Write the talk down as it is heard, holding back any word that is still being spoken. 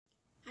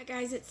Hi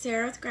guys, it's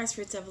Sarah with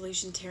Grassroots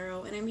Evolution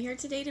Tarot, and I'm here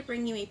today to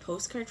bring you a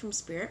postcard from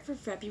Spirit for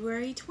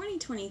February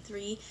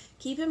 2023.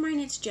 Keep in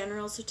mind it's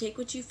general, so take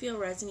what you feel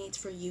resonates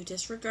for you,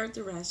 disregard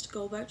the rest,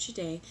 go about your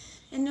day,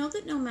 and know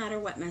that no matter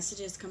what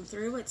messages come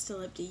through, it's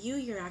still up to you,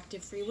 your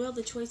active free will,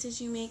 the choices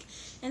you make,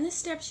 and the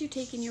steps you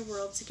take in your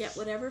world to get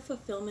whatever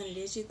fulfillment it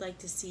is you'd like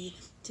to see.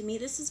 To me,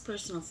 this is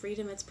personal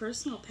freedom, it's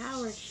personal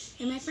power,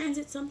 and my friends,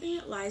 it's something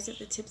that lies at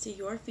the tips of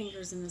your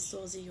fingers and the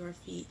soles of your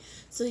feet,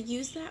 so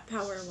use that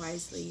power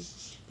wisely.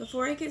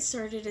 Before I get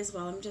started as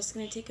well, I'm just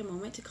going to take a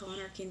moment to call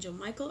on Archangel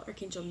Michael,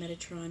 Archangel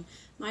Metatron,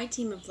 my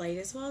team of light,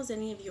 as well as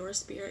any of your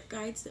spirit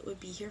guides that would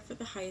be here for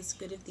the highest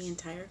good of the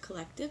entire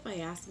collective. I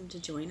ask them to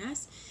join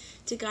us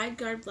to guide,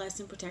 guard, bless,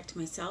 and protect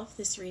myself,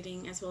 this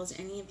reading, as well as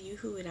any of you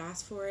who would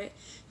ask for it,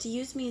 to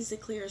use me as the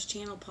clearest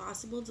channel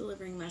possible,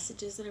 delivering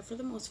messages that are for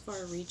the most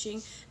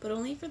far-reaching, but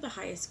only for the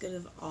highest good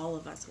of all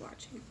of us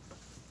watching.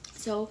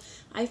 So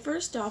I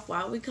first off,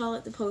 why we call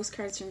it the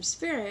Postcards from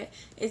Spirit,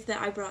 is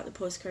that I brought the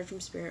Postcard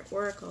from Spirit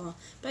Oracle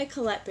by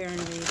Colette Baron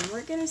Reid. And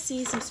we're going to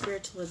see some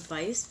spiritual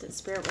advice that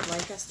Spirit would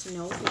like us to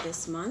know for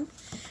this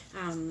month.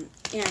 And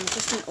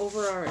just an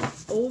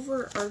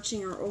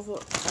overarching or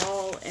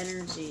overall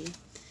energy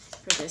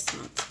for this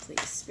month,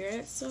 please,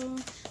 Spirit. So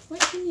what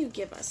can you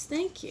give us?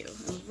 Thank you.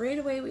 And right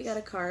away we got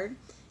a card.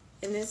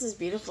 And this is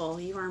beautiful.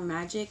 You are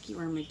magic, you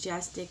are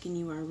majestic, and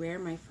you are rare,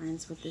 my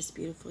friends, with this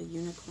beautiful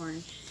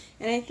unicorn.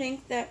 And I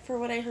think that for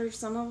what I heard,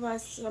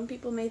 some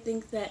people may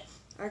think that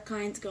our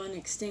kind's gone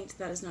extinct.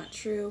 That is not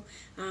true.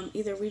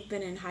 Either we've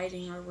been in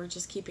hiding or we're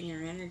just keeping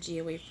our energy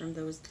away from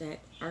those that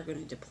are going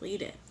to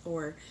deplete it,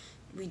 or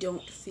we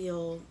don't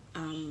feel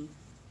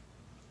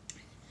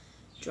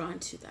drawn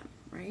to them,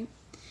 right?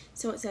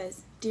 So it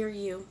says, "Dear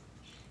you,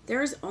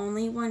 there is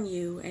only one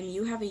you, and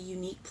you have a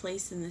unique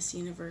place in this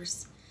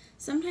universe.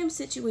 Sometimes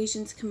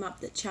situations come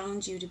up that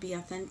challenge you to be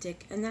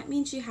authentic, and that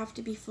means you have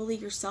to be fully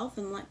yourself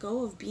and let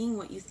go of being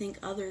what you think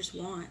others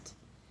want.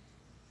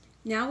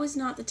 Now is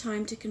not the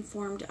time to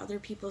conform to other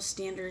people's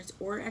standards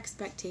or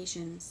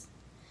expectations.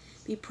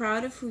 Be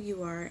proud of who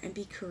you are and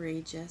be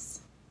courageous.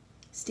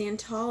 Stand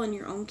tall in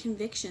your own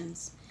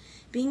convictions.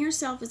 Being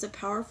yourself is a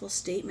powerful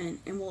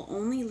statement and will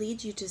only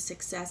lead you to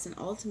success and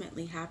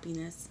ultimately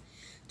happiness.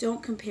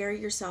 Don't compare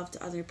yourself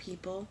to other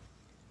people.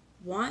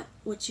 Want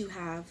what you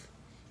have.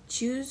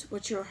 Choose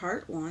what your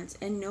heart wants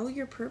and know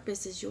your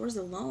purpose is yours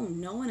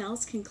alone. No one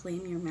else can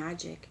claim your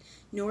magic,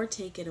 nor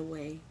take it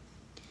away.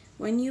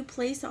 When you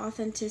place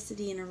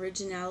authenticity and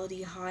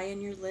originality high on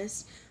your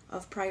list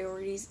of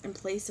priorities and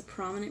place a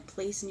prominent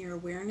place in your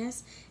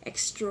awareness,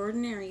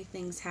 extraordinary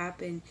things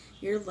happen.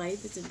 Your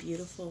life is a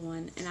beautiful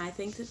one." And I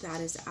think that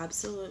that is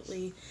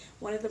absolutely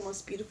one of the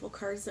most beautiful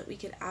cards that we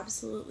could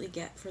absolutely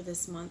get for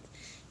this month.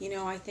 You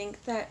know, I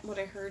think that what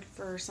I heard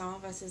for some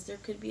of us is there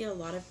could be a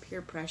lot of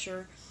peer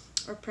pressure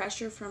or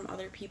pressure from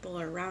other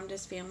people around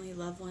us, family,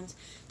 loved ones,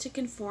 to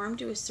conform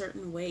to a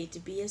certain way, to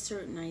be a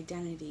certain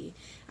identity.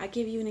 I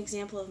give you an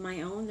example of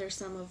my own. There's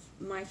some of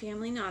my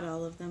family, not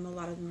all of them, a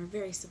lot of them are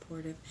very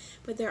supportive,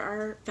 but there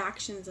are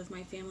factions of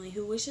my family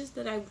who wishes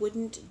that I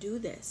wouldn't do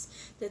this,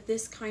 that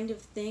this kind of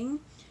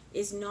thing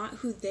is not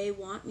who they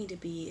want me to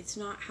be. It's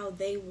not how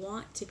they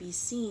want to be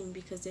seen,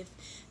 because if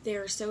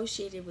they're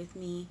associated with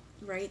me,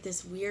 right,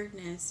 this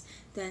weirdness,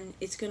 then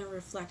it's going to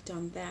reflect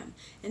on them.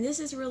 And this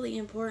is really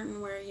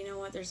important where, you know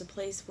what, there's a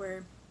place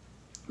where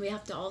we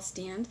have to all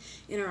stand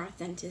in our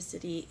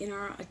authenticity, in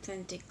our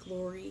authentic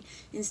glory,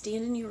 and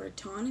stand in your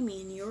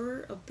autonomy and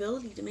your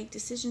ability to make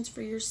decisions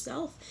for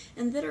yourself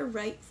and that are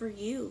right for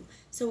you.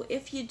 So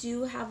if you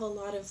do have a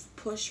lot of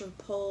push or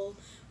pull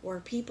or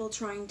people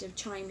trying to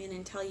chime in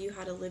and tell you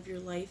how to live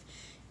your life,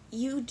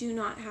 you do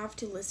not have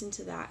to listen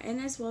to that. And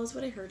as well as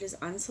what I heard is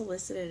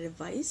unsolicited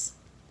advice.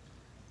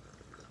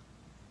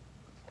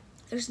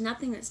 There's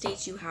nothing that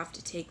states you have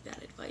to take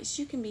that advice.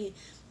 You can be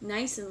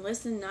nice and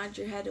listen, nod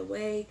your head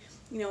away,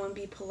 you know, and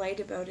be polite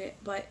about it.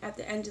 But at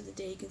the end of the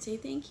day, you can say,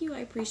 "Thank you, I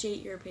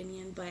appreciate your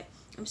opinion, but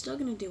I'm still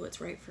going to do what's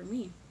right for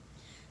me."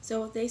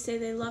 So if they say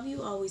they love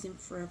you always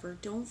and forever,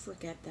 don't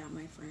forget that,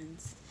 my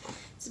friends.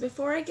 So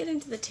before I get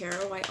into the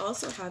tarot, I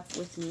also have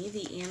with me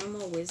the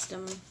Animal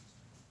Wisdom.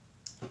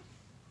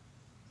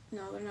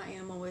 No, they're not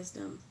Animal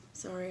Wisdom.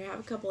 Sorry, I have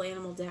a couple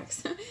animal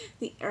decks.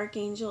 The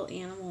Archangel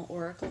Animal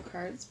Oracle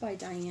cards by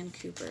Diane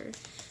Cooper.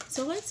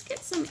 So let's get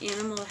some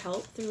animal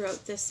help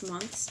throughout this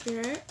month,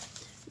 Spirit.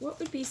 What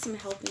would be some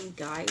helping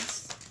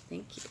guides?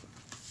 Thank you.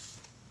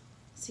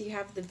 So you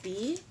have the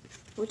bee,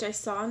 which I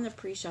saw in the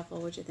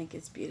pre-shuffle, which I think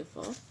is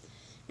beautiful.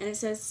 And it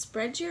says,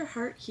 "Spread your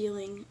heart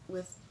healing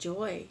with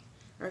joy."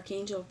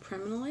 Archangel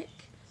Premilik.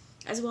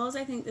 As well as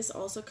I think this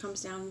also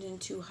comes down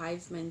into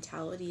hive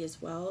mentality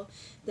as well,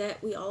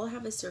 that we all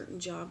have a certain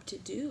job to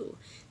do.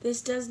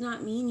 This does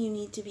not mean you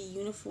need to be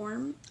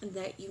uniform,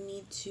 that you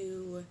need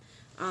to,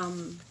 I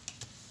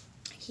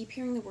keep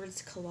hearing the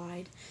words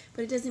collide,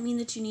 but it doesn't mean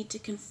that you need to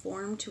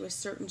conform to a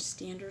certain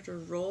standard or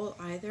role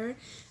either.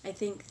 I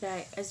think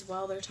that as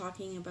well they're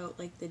talking about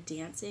like the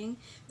dancing.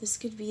 This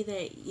could be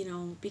that, you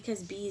know,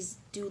 because bees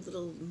do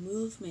little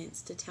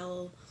movements to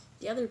tell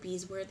the other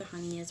bees where the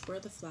honey is, where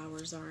the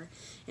flowers are.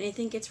 And I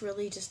think it's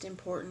really just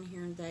important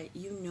here that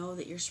you know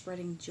that you're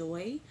spreading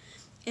joy.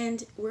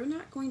 And we're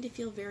not going to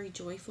feel very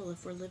joyful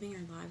if we're living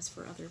our lives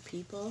for other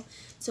people.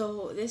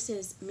 So this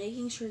is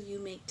making sure you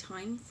make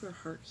time for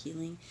heart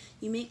healing.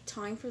 You make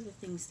time for the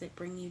things that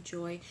bring you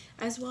joy,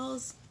 as well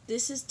as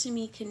this is to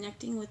me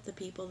connecting with the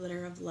people that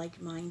are of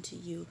like mind to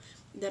you,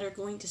 that are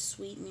going to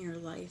sweeten your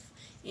life.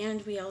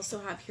 And we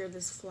also have here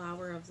this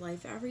flower of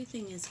life.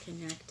 Everything is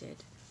connected.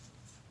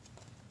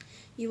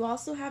 You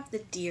also have the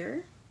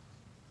deer,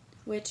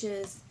 which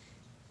is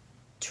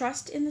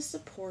trust in the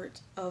support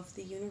of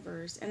the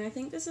universe. And I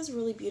think this is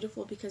really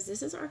beautiful because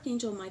this is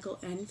Archangel Michael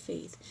and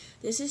faith.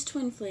 This is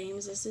twin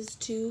flames. This is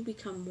two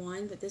become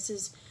one, but this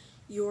is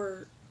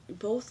your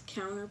both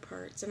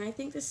counterparts. And I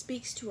think this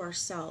speaks to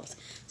ourselves,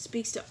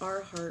 speaks to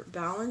our heart,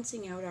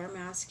 balancing out our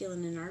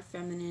masculine and our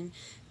feminine,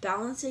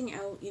 balancing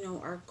out,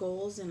 our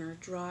goals and our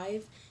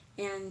drive,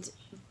 and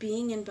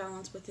being in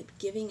balance with it,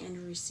 giving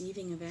and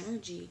receiving of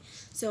energy.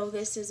 So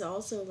this is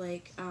also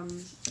like, I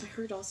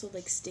heard also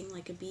like sting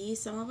like a bee.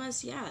 Some of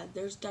us,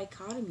 there's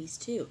dichotomies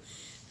too.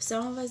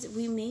 Some of us,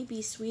 we may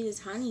be sweet as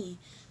honey,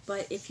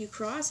 but if you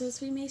cross us,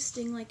 we may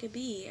sting like a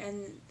bee.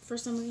 And for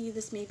some of you,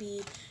 this may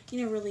be,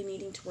 really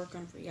needing to work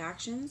on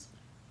reactions.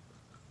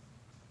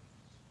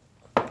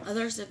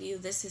 Others of you,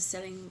 this is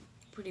setting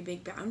pretty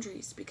big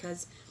boundaries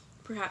because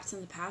perhaps in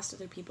the past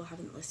other people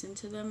haven't listened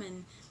to them,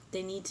 and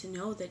they need to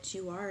know that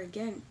you are,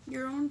 again,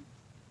 your own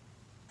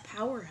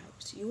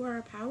powerhouse. You are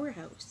a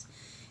powerhouse.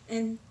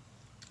 And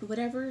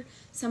whatever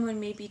someone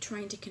may be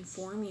trying to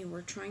conform you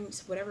or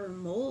whatever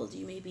mold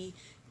you may be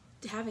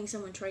having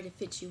someone try to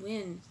fit you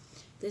in,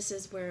 this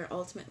is where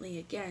ultimately,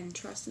 again,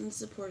 trust in the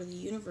support of the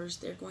universe.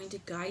 They're going to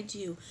guide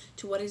you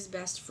to what is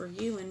best for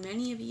you. And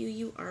many of you,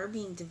 you are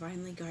being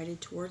divinely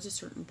guided towards a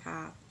certain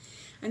path.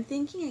 I'm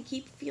thinking, I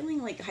keep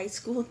feeling like high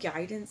school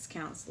guidance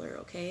counselor,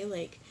 okay?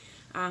 Like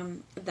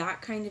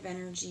that kind of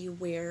energy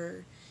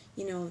where,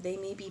 they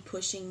may be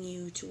pushing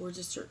you towards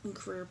a certain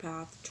career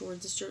path,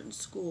 towards a certain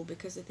school,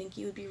 because I think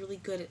you would be really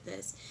good at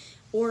this.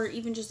 Or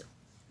even just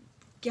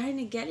kind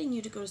of getting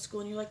you to go to school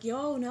and you're like,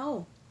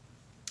 no,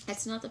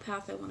 that's not the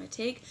path I want to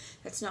take.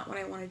 That's not what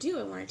I want to do.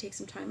 I want to take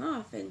some time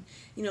off. And,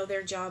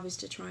 their job is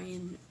to try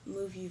and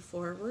move you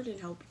forward and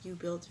help you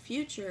build a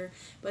future.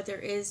 But there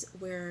is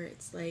where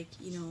it's like,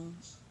 you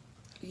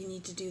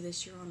need to do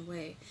this your own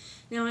way.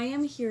 Now, I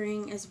am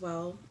hearing as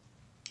well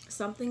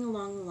something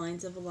along the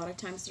lines of a lot of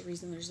times the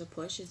reason there's a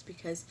push is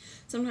because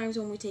sometimes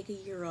when we take a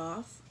year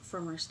off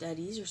from our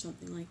studies or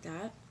something like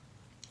that,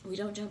 we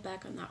don't jump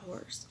back on that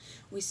horse.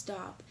 We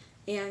stop.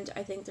 And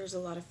I think there's a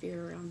lot of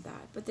fear around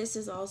that. But this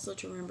is also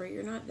to remember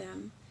you're not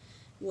them.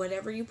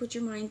 Whatever you put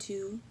your mind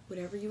to,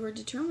 whatever you are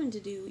determined to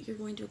do, you're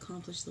going to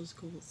accomplish those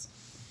goals.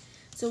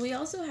 So we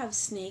also have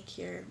snake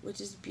here, which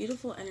is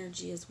beautiful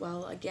energy as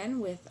well.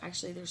 Again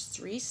there's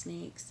 3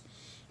 snakes.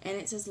 And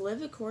it says,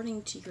 live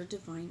according to your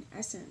divine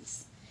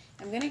essence.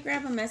 I'm going to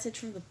grab a message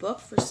from the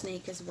book for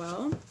snake as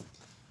well.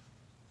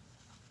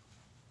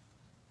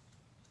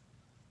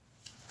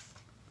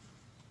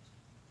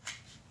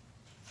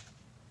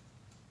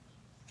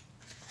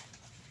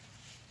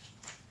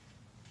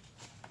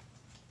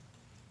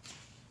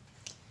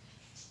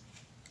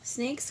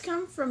 Snakes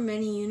come from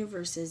many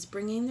universes,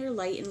 bringing their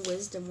light and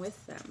wisdom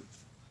with them.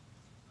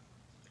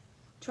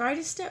 Try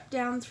to step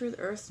down through the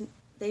earth.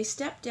 They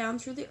step down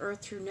through the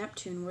earth through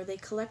Neptune, where they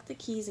collect the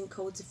keys and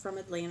codes from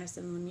Atlantis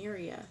and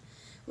Lemuria.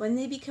 When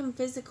they become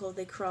physical,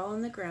 they crawl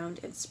on the ground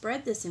and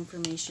spread this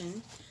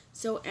information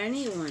so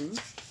anyone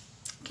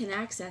can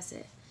access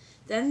it.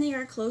 Then they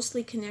are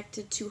closely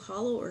connected to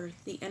Hollow Earth.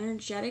 They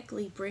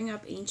energetically bring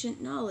up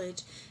ancient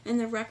knowledge and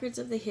the records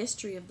of the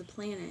history of the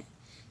planet.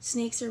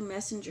 Snakes are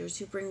messengers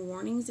who bring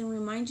warnings and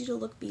remind you to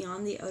look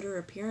beyond the outer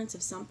appearance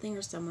of something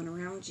or someone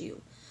around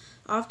you.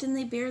 Often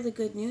they bear the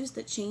good news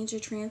that change or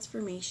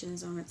transformation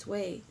is on its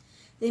way.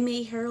 They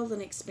may herald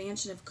an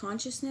expansion of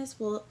consciousness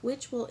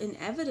which will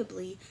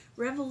inevitably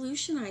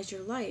revolutionize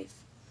your life.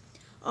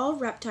 All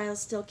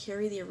reptiles still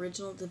carry the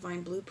original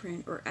divine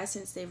blueprint or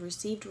essence they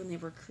received when they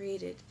were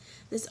created.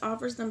 This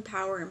offers them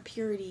power and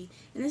purity,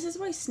 and this is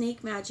why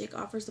snake magic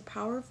offers a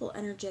powerful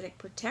energetic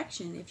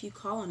protection if you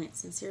call on it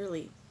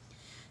sincerely.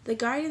 The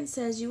guidance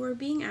says you are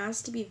being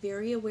asked to be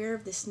very aware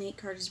of the snake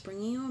card is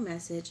bringing you a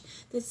message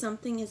that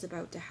something is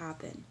about to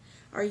happen.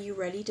 Are you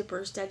ready to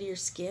burst out of your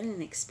skin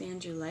and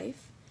expand your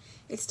life?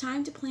 It's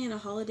time to plan a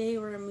holiday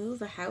or to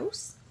move a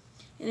house,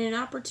 and an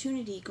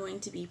opportunity going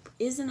to be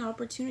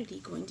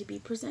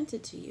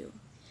presented to you.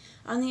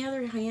 On the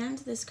other hand,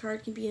 this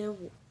card can be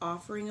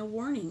offering a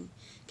warning.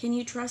 Can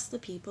you trust the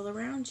people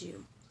around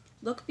you?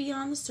 Look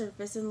beyond the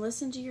surface and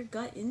listen to your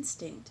gut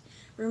instinct.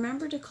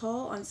 Remember to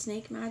call on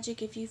snake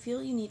magic if you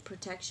feel you need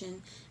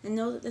protection, and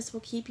know that this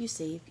will keep you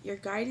safe. Your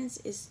guidance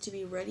is to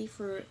be ready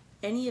for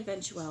any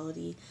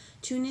eventuality.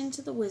 Tune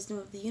into the wisdom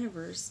of the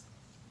universe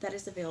that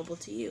is available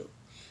to you.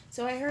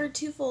 So I heard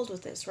twofold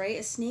with this, right?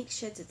 A snake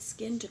sheds its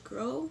skin to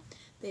grow.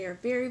 They are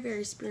very,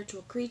 very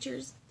spiritual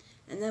creatures.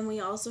 And then we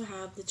also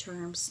have the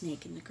term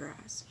snake in the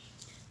grass.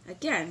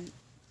 Again,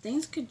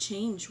 things could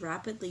change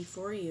rapidly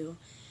for you.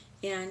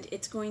 And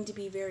it's going to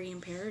be very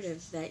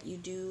imperative that you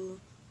do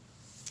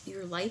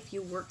your life,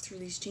 you work through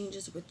these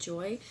changes with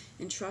joy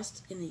and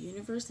trust in the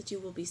universe that you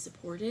will be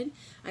supported.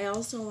 I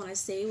also want to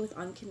say with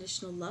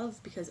unconditional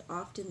love, because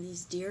often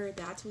these deer,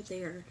 that's what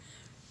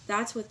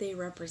they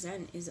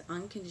represent, is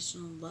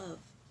unconditional love.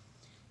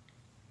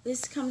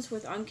 This comes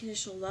with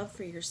unconditional love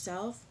for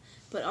yourself,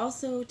 but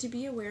also to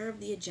be aware of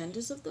the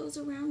agendas of those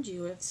around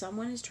you. If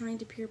someone is trying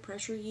to peer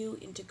pressure you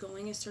into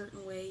going a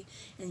certain way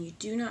and you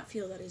do not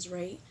feel that is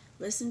right,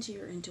 listen to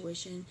your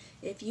intuition.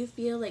 If you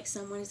feel like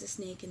someone is a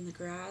snake in the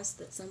grass,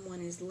 that someone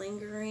is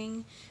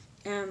lingering,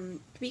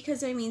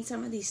 because I mean,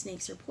 some of these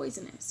snakes are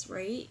poisonous,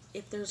 right?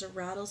 If there's a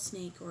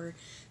rattlesnake or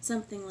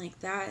something like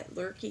that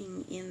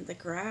lurking in the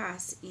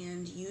grass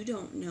and you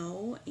don't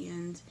know,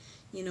 and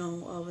you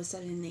know, all of a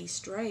sudden they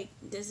strike,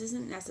 this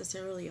isn't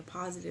necessarily a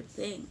positive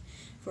thing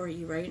for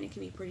you, right? And it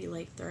can be pretty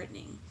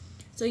life-threatening.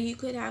 So you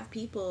could have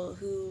people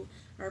who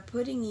are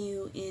putting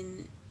you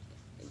in,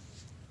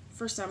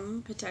 for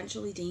some,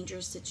 potentially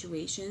dangerous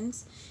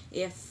situations.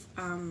 If,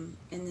 and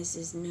this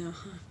is no,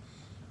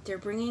 they're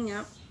bringing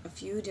up a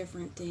few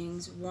different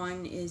things.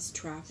 One is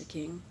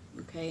trafficking,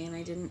 okay? And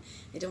I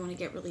don't want to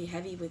get really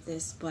heavy with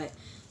this, but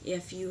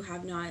if you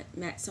have not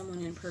met someone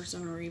in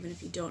person, or even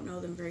if you don't know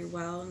them very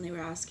well and they were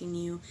asking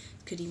you,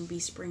 could even be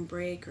spring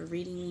break or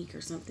reading week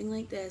or something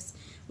like this,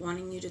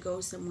 wanting you to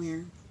go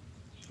somewhere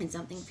and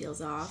something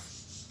feels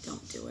off,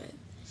 don't do it.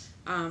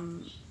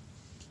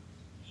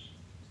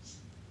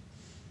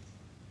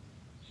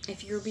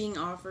 If you're being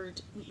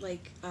offered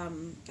like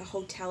a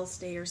hotel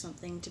stay or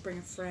something to bring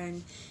a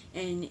friend,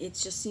 and it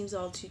just seems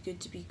all too good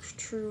to be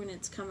true and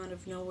it's come out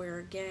of nowhere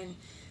again,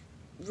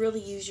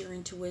 really use your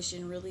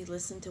intuition, really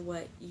listen to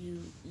what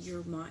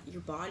your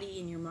body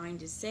and your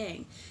mind is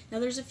saying. Now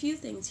there's a few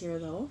things here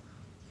though,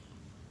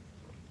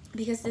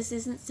 because this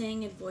isn't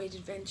saying avoid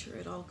adventure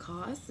at all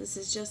costs. This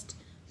is just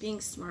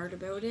being smart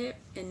about it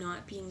and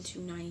not being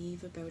too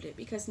naive about it,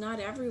 because not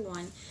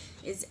everyone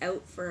is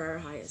out for our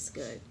highest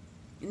good.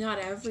 Not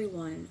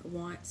everyone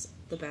wants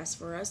the best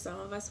for us. Some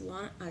of us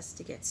want us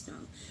to get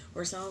stung,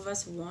 or some of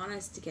us want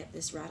us to get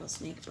this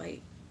rattlesnake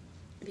bite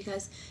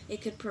because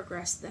it could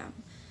progress them.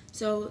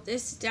 So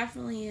this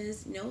definitely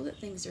is, know that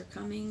things are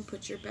coming,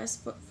 put your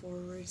best foot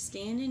forward,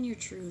 stand in your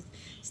truth,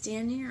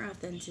 stand in your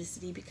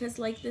authenticity, because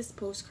like this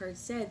postcard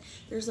said,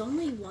 there's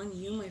only one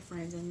you, my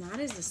friends, and that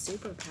is a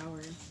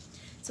superpower.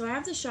 So I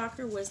have the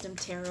Chakra Wisdom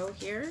Tarot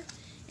here,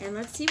 and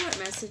let's see what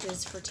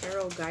messages for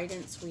tarot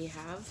guidance we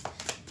have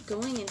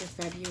going into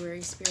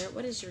February. Spirit,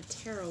 what is your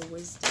tarot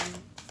wisdom?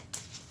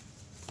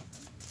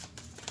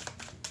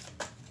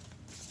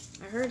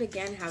 I heard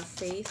again, have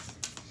faith.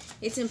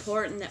 It's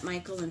important that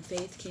Michael and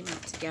Faith came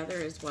out together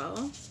as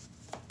well,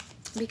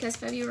 because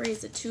February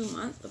is a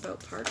 2-month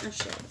about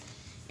partnership,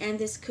 and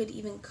this could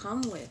even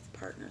come with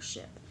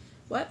partnership.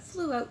 What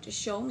flew out to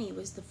show me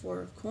was the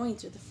Four of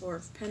Coins, or the Four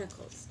of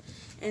Pentacles.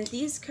 And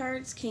these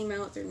cards came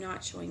out, they're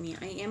not showing me.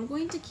 I am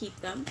going to keep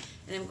them,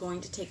 and I'm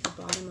going to take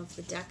the bottom of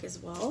the deck as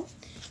well.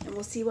 And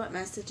we'll see what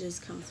messages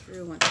come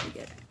through once we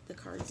get the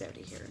cards out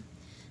of here.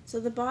 So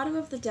the bottom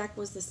of the deck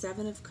was the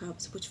Seven of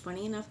Cups, which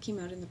funny enough came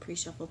out in the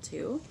pre-shuffle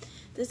too.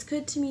 This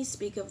could to me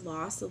speak of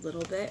loss a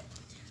little bit.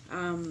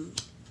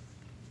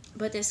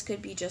 But this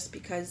could be just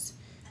because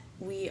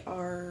we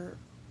are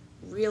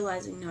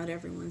realizing not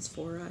everyone's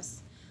for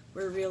us.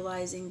 We're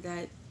realizing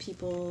that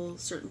people,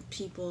 certain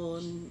people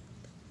and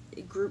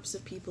groups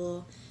of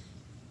people,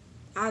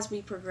 as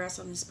we progress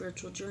on the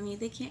spiritual journey,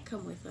 they can't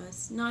come with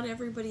us. Not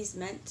everybody's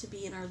meant to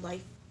be in our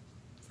life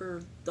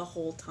for the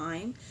whole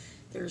time.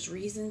 There's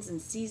reasons and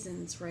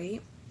seasons,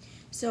 right?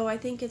 So I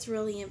think it's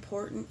really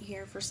important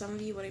here for some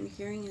of you. What I'm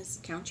hearing is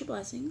count your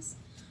blessings,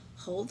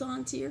 hold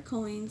on to your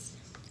coins,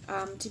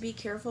 to be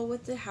careful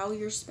with how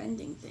you're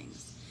spending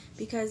things,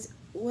 because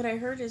what I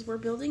heard is we're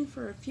building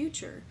for a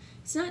future.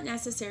 It's not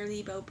necessarily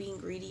about being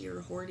greedy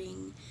or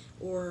hoarding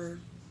or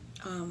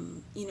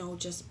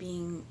just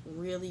being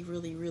really,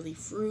 really, really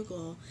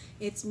frugal.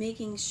 It's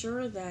making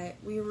sure that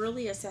we're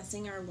really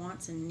assessing our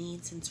wants and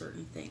needs in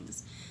certain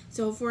things.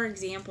 So, for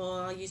example,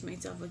 I'll use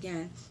myself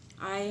again.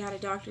 I had a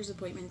doctor's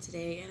appointment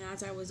today, and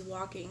as I was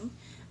walking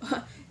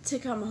to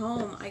come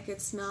home, I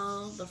could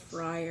smell the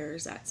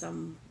fryers at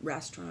some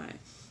restaurant.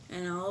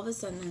 And all of a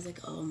sudden, I was like,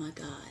 oh my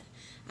God,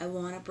 I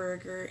want a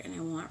burger and I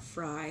want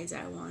fries.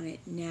 I want it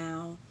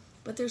now.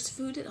 But there's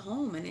food at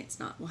home and it's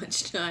not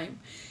lunchtime.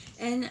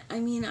 And I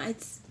mean,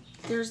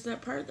 there's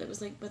that part that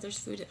was like, but there's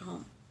food at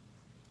home.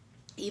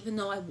 Even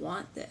though I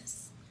want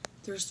this,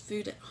 there's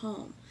food at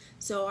home.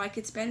 So I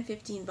could spend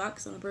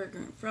 $15 on a burger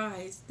and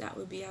fries. That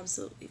would be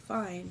absolutely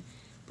fine.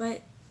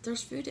 But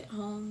there's food at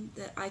home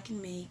that I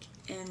can make.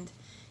 And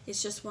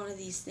it's just one of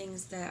these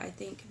things that I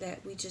think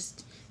that we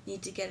just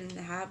need to get in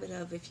the habit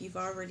of. If you've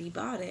already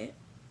bought it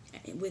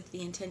with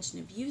the intention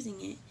of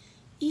using it,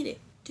 eat it,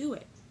 do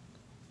it.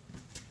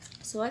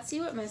 So let's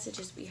see what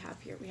messages we have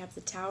here. We have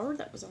the Tower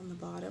that was on the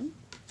bottom,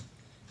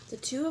 the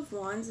Two of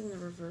Wands in the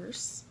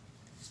reverse,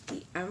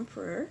 the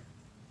Emperor,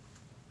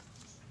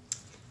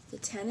 the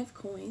Ten of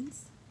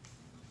Coins,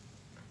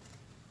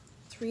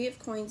 Three of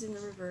Coins in the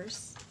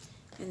reverse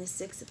and the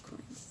Six of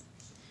Coins.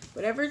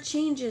 Whatever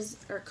changes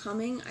are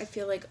coming, I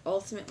feel like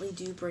ultimately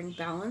do bring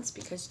balance,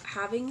 because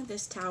having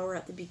this Tower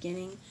at the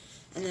beginning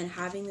and then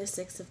having the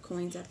Six of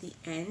Coins at the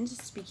end,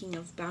 speaking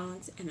of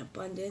balance and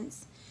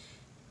abundance,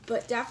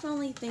 but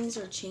definitely things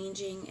are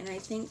changing. And I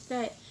think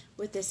that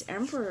with this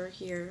Emperor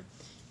here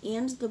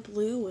and the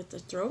blue with the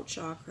throat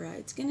chakra,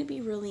 it's going to be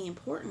really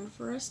important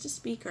for us to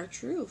speak our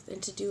truth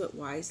and to do it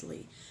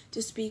wisely,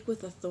 to speak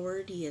with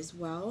authority as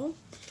well.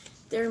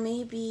 There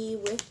may be,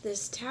 with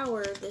this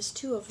Tower, this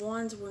Two of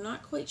Wands, we're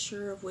not quite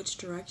sure of which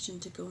direction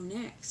to go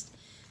next.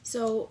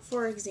 So,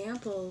 for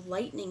example,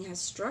 lightning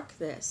has struck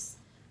this,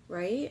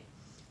 right?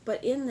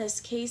 But in this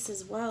case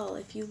as well,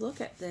 if you look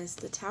at this,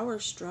 the Tower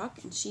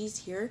struck and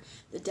she's here,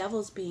 the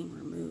devil's being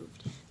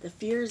removed. The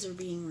fears are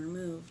being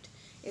removed.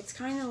 It's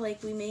kind of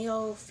like we may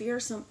all fear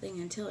something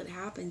until it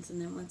happens,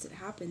 and then once it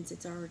happens,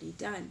 it's already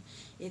done.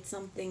 It's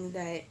something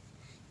that,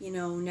 you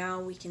know,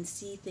 now we can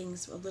see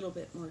things a little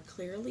bit more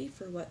clearly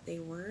for what they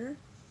were.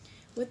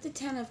 With the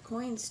Ten of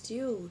Coins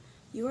too,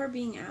 you are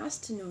being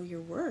asked to know your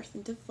worth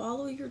and to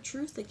follow your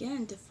truth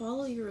again, to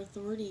follow your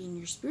authority and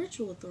your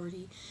spiritual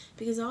authority,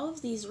 because all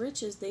of these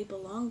riches, they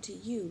belong to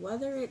you,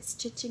 whether it's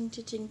cha-ching,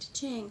 cha-ching,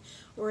 cha-ching,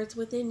 or it's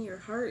within your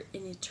heart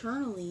and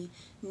eternally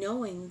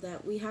knowing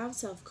that we have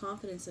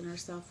self-confidence in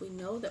ourselves. We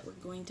know that we're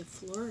going to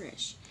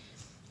flourish.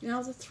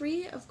 Now, the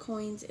Three of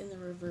Coins in the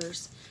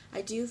reverse,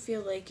 I do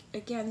feel like,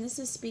 again, this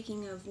is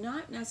speaking of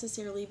not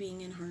necessarily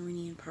being in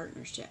harmony and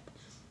partnership.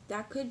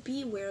 That could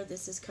be where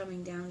this is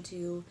coming down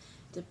to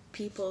the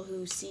people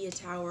who see a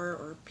tower,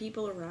 or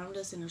people around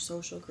us in our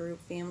social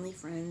group, family,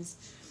 friends,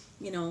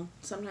 you know,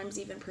 sometimes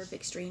even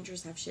perfect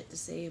strangers have shit to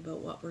say about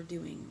what we're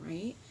doing,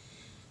 right?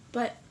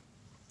 But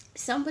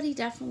somebody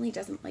definitely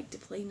doesn't like to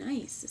play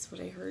nice, is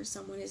what I heard.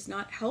 Someone is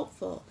not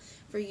helpful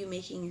for you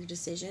making your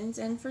decisions.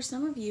 And for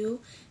some of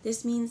you,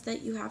 this means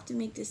that you have to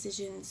make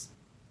decisions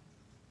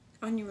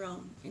on your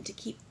own and to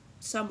keep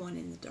someone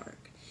in the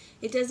dark.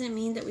 It doesn't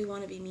mean that we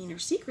want to be mean or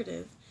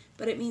secretive,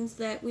 but it means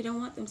that we don't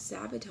want them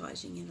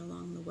sabotaging it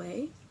along the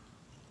way.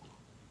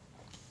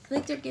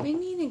 Like, they're giving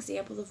me an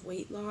example of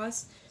weight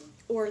loss,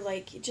 or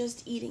like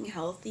just eating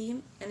healthy.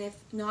 And if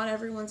not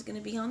everyone's going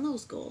to be on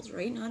those goals,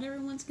 right? Not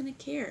everyone's going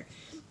to care.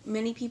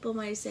 Many people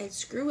might have said,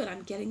 screw it,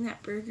 I'm getting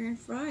that burger and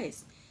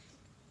fries,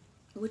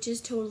 which is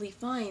totally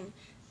fine.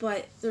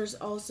 But there's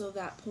also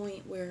that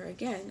point where,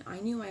 again,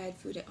 I knew I had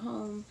food at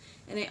home,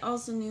 and I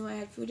also knew I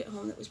had food at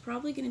home that was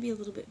probably going to be a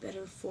little bit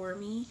better for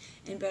me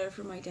and better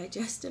for my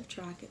digestive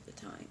tract at the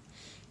time.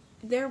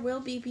 There will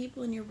be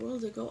people in your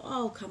world that go,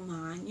 oh, come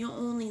on, you'll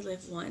only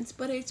live once,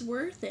 but it's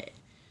worth it.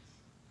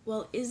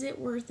 Well, is it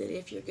worth it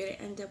if you're going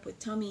to end up with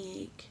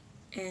tummy ache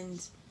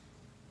and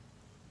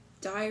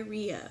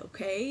diarrhea,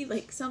 okay?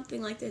 Like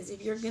something like this.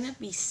 If you're going to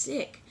be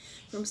sick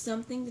from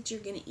something that you're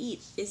going to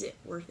eat, is it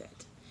worth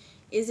it?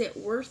 Is it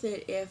worth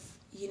it if,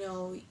 you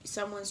know,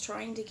 someone's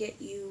trying to get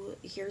you,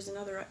 here's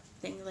another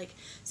thing, like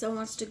someone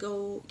wants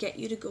to get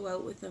you to go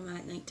out with them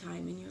at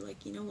nighttime, and you're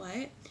like, you know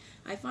what?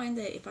 I find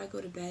that if I go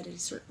to bed at a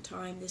certain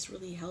time, this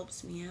really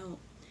helps me out.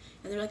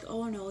 And they're like,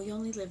 oh no, you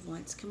only live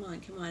once, come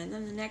on, come on. And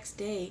then the next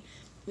day,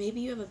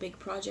 maybe you have a big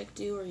project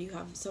due, or you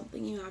have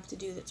something you have to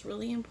do that's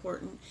really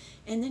important,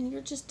 and then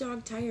you're just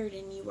dog tired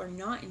and you are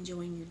not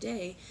enjoying your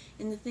day.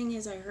 And the thing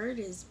is, I heard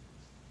is,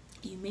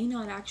 you may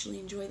not actually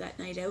enjoy that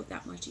night out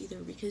that much either,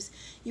 because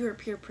you are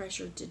peer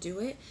pressured to do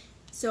it.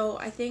 So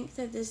I think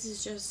that this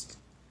is just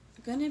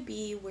going to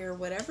be where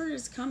whatever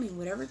is coming,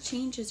 whatever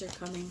changes are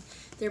coming,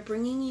 they're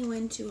bringing you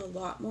into a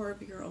lot more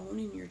of your own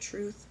and your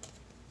truth.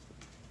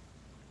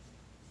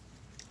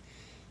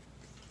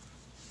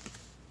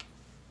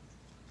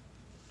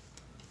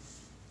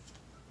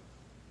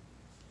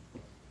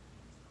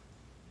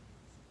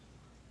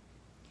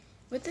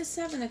 With the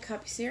Seven of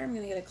Cups here, I'm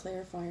going to get a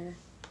clarifier.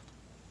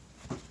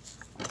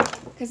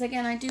 Because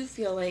again, I do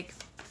feel like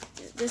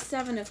the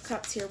Seven of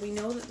Cups here, we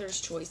know that there's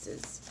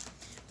choices.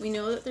 We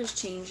know that there's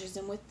changes.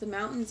 And with the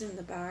mountains in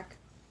the back,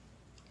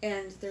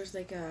 and there's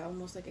like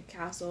almost like a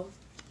castle.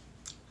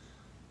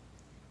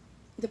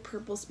 The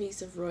purple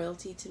speaks of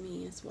royalty to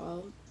me as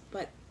well.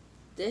 But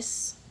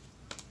this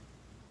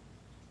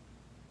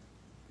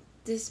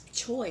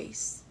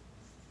choice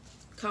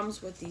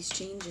comes with these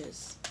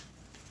changes.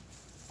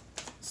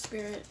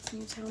 Spirit,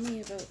 can you tell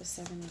me about the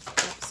Seven of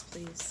Cups,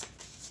 please?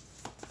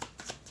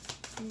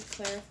 Can you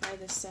clarify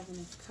the Seven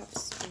of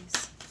Cups,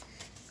 please?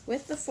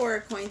 With the Four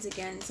of Coins,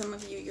 again, some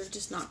of you, you're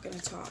just not going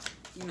to talk.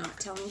 You're not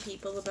telling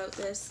people about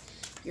this.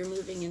 You're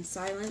moving in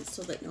silence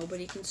so that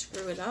nobody can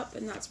screw it up,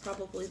 and that's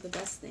probably the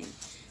best thing.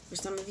 For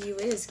some of you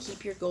is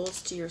keep your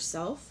goals to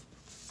yourself.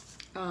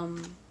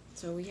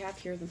 So we have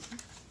here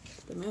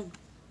the Moon.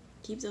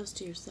 Keep those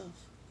to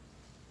yourself.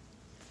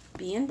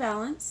 Be in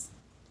balance.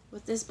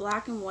 With this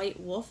black and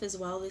white wolf as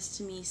well, this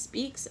to me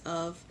speaks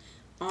of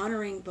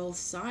honoring both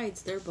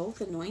sides. They're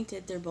both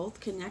anointed. They're both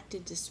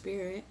connected to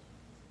spirit.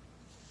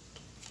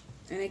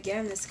 And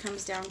again, this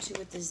comes down to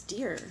with this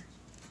deer.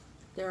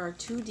 There are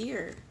two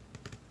deer.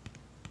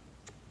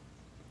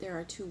 There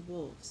are two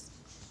wolves.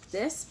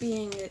 This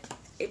being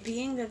it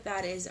being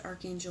that is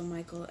Archangel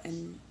Michael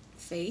and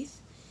Faith,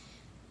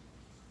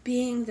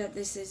 being that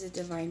this is a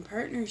divine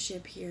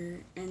partnership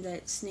here, and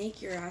that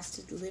Snake, you're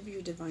asked to live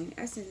your divine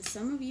essence,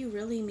 some of you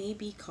really may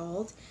be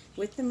called,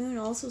 with the moon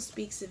also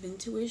speaks of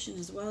intuition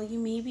as well, you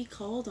may be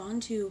called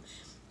onto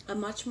a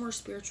much more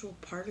spiritual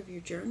part of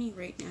your journey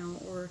right now,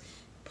 or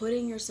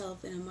putting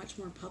yourself in a much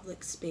more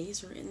public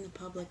space or in the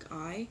public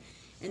eye.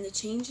 And the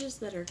changes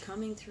that are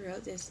coming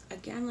throughout this,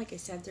 again, like I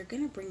said, they're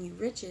going to bring you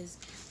riches.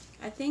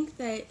 I think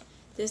that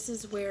this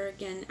is where,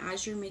 again,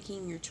 as you're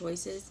making your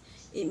choices,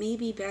 it may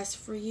be best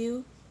for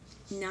you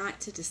not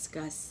to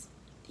discuss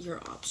your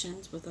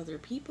options with other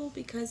people,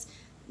 because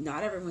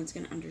not everyone's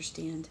going to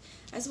understand.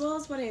 As well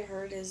as what I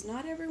heard is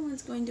not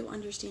everyone's going to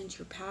understand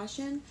your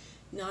passion.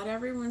 Not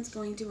everyone's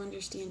going to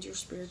understand your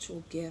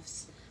spiritual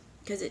gifts,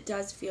 because it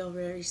does feel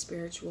very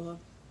spiritual.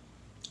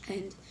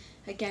 And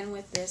again,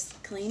 with this,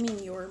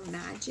 claiming your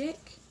magic.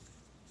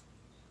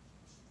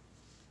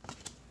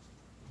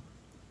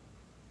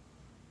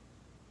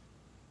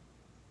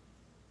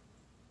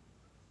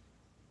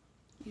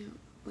 You know,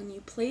 when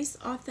you place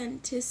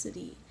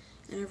authenticity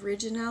and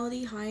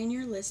originality high in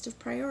your list of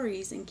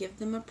priorities and give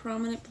them a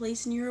prominent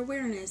place in your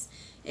awareness,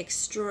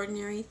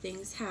 extraordinary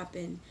things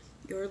happen.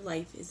 Your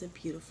life is a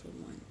beautiful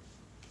one.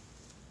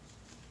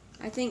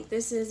 I think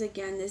this is,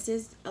 again, this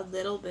is a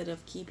little bit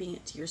of keeping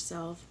it to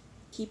yourself,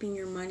 keeping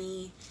your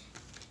money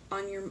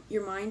on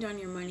your mind on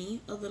your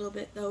money a little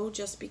bit, though,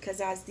 just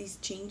because as these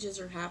changes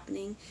are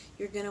happening,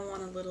 you're going to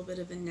want a little bit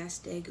of a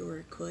nest egg or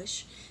a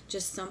cush,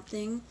 just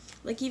something.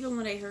 Like, even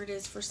what I heard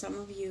is, for some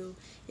of you,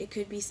 it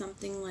could be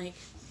something like,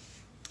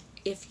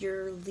 if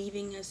you're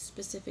leaving a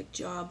specific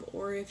job,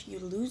 or if you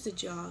lose a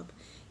job,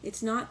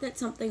 it's not that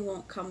something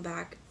won't come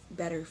back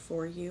better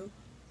for you,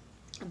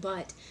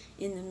 but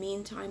in the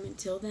meantime,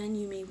 until then,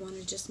 you may want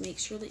to just make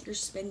sure that you're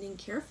spending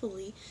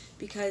carefully,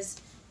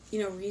 because, you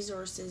know,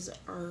 resources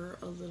are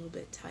a little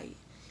bit tight.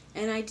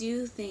 And I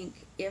do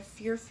think if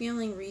you're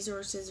feeling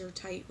resources are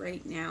tight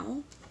right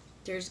now,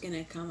 there's going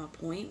to come a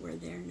point where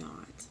they're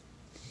not.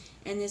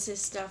 And this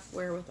is stuff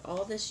where, with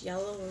all this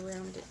yellow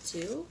around it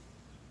too,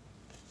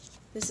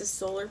 this is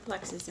solar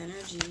plexus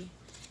energy.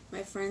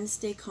 My friends,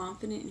 stay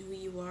confident in who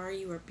you are.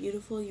 You are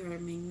beautiful, you are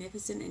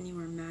magnificent, and you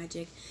are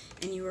magic,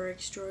 and you are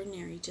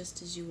extraordinary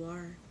just as you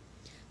are.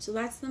 So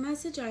that's the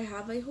message I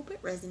have. I hope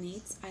it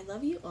resonates. I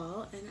love you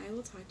all, and I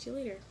will talk to you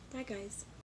later. Bye, guys.